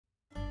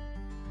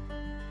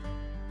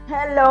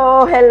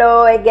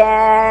Hello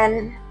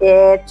again.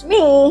 It's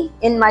me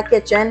in my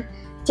kitchen.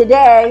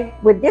 Today,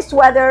 with this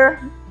weather,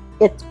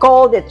 it's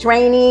cold, it's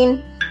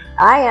raining.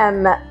 I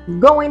am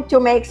going to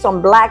make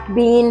some black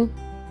bean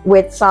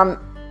with some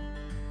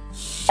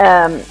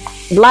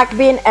black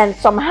bean and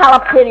some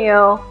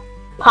jalapeno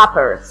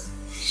poppers.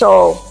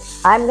 So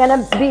I'm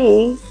gonna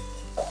be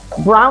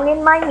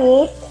browning my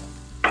meat,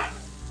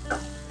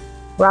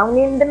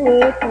 browning the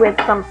meat with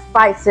some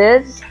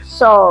spices.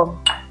 So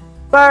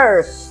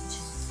first,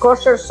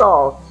 kosher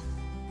salt,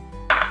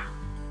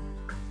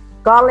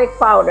 garlic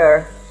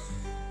powder,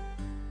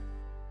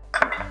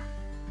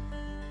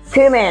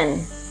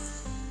 cumin,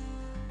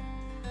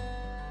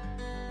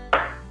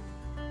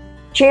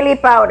 chili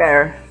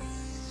powder,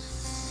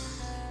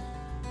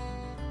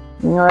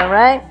 all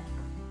right,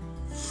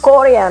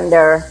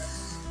 coriander,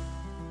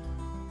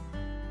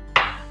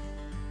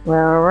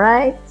 all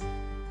right,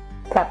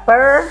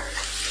 pepper,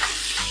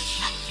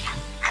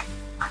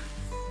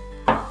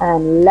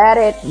 and let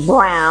it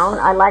brown.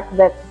 I like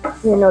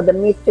the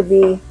meat to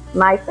be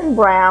nice and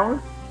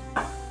brown.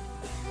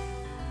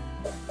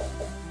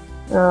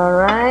 All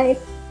right.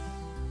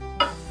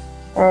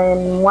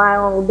 And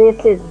while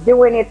this is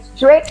doing its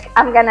trick,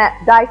 I'm gonna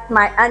dice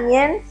my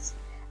onions,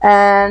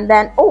 and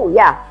then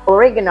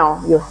oregano.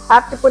 You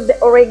have to put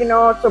the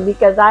oregano, so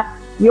because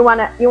you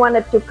want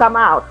it to come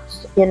out,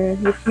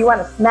 if you want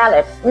to smell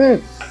it.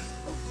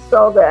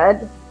 So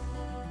good.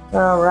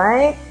 All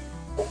right.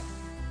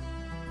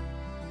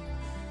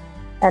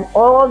 And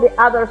all the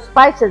other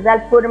spices,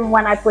 I'll put them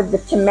when I put the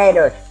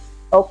tomatoes.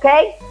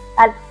 Okay?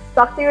 I'll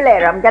talk to you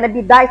later. I'm gonna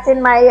be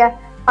dicing my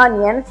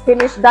onions,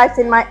 finish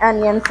dicing my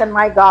onions and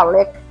my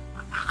garlic,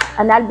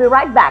 and I'll be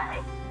right back.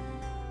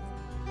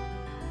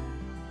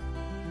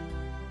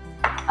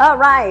 All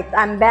right,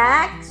 I'm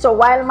back. So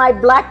while my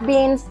black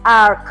beans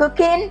are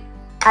cooking,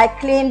 I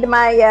cleaned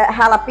my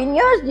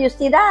jalapenos. Do you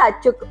see that?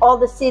 I took all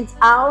the seeds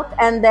out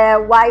and the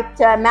white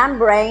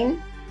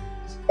membrane.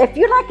 If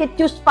you like it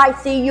too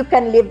spicy, you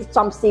can leave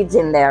some seeds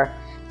in there.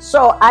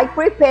 So I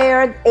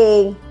prepared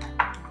a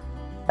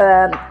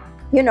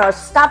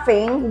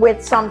stuffing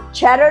with some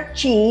cheddar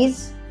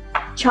cheese,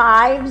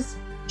 chives,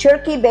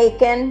 turkey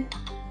bacon,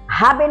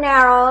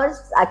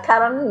 habaneros. I cut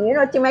them,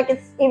 to make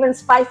it even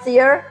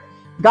spicier,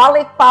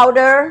 garlic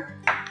powder,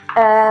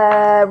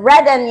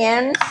 red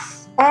onions,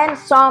 and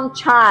some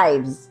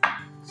chives.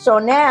 So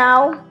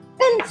now,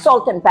 and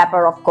salt and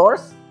pepper, of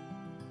course.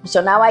 So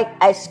now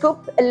I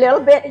scoop a little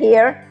bit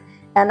here,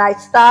 and I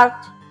start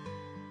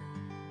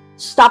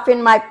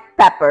stuffing my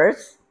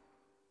peppers.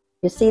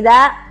 You see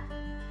that?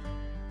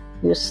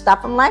 You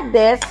stuff them like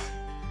this,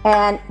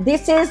 and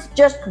this is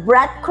just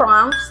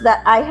breadcrumbs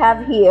that I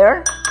have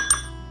here.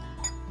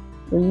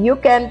 You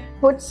can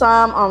put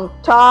some on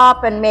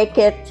top and make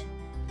it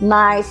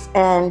nice,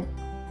 and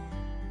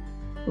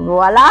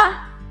voila.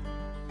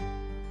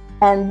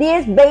 And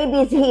these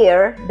babies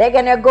here, they're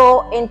gonna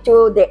go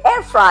into the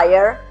air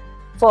fryer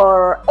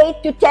for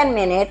 8 to 10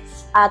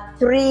 minutes at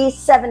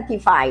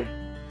 375.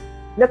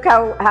 Look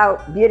how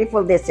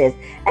beautiful this is.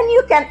 And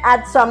you can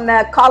add some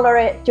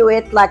color to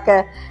it, like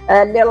a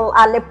little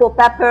Aleppo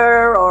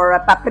pepper or a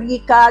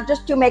paprika,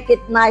 just to make it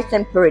nice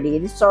and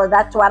pretty. So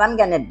that's what I'm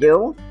gonna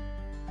do.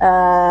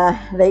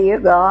 There you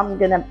go. I'm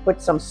gonna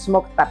put some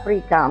smoked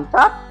paprika on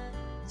top.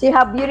 See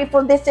how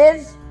beautiful this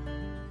is?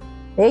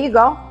 There you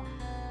go.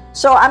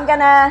 So I'm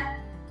gonna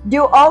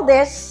do all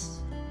this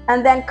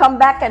and then come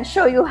back and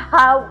show you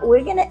how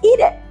we're gonna eat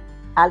it.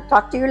 I'll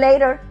talk to you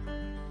later.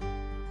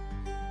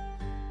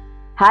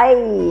 Hi,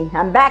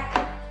 I'm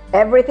back.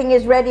 Everything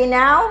is ready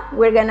now.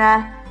 We're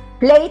gonna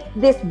plate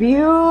this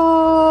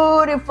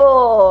beautiful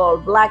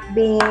black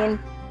bean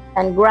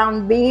and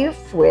ground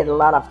beef with a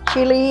lot of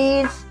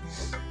chilies.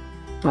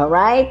 All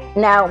right,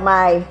 now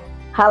my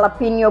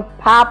jalapeno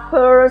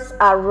poppers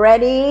are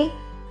ready.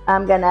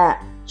 I'm gonna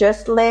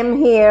just lay them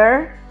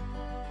here.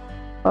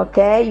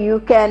 Okay,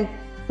 you can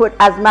put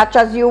as much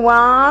as you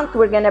want.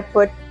 We're gonna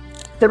put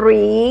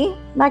 3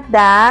 like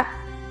that.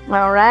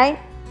 All right,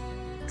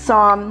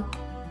 some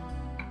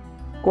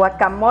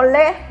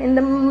guacamole in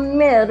the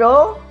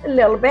middle a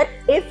little bit.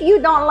 If you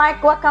don't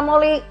like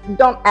guacamole,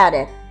 don't add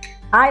it.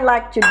 I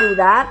like to do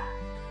that.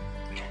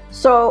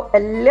 So a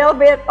little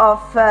bit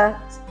of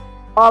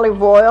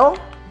olive oil.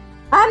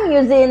 I'm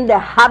using the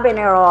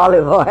habanero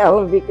olive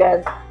oil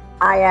because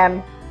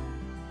I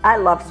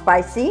love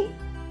spicy.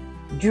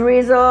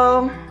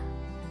 Drizzle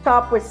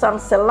top with some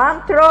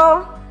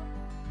cilantro,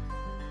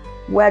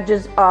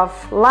 wedges of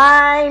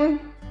lime.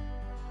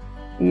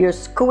 You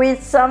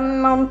squeeze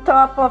some on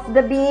top of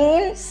the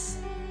beans,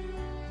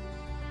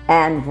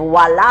 and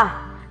voila.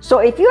 So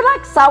if you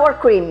like sour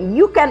cream,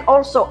 you can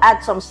also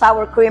add some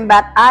sour cream,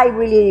 but I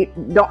really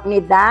don't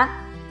need that.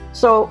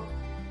 So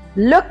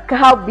look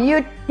how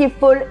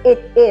beautiful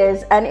it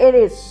is, and it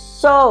is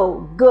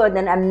so good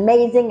and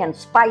amazing and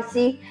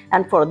spicy,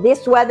 and for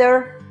this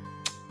weather,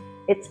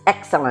 it's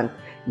excellent.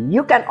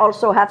 You can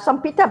also have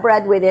some pita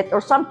bread with it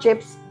or some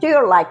chips to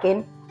your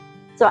liking.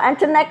 So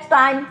until next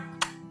time,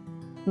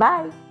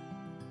 bye.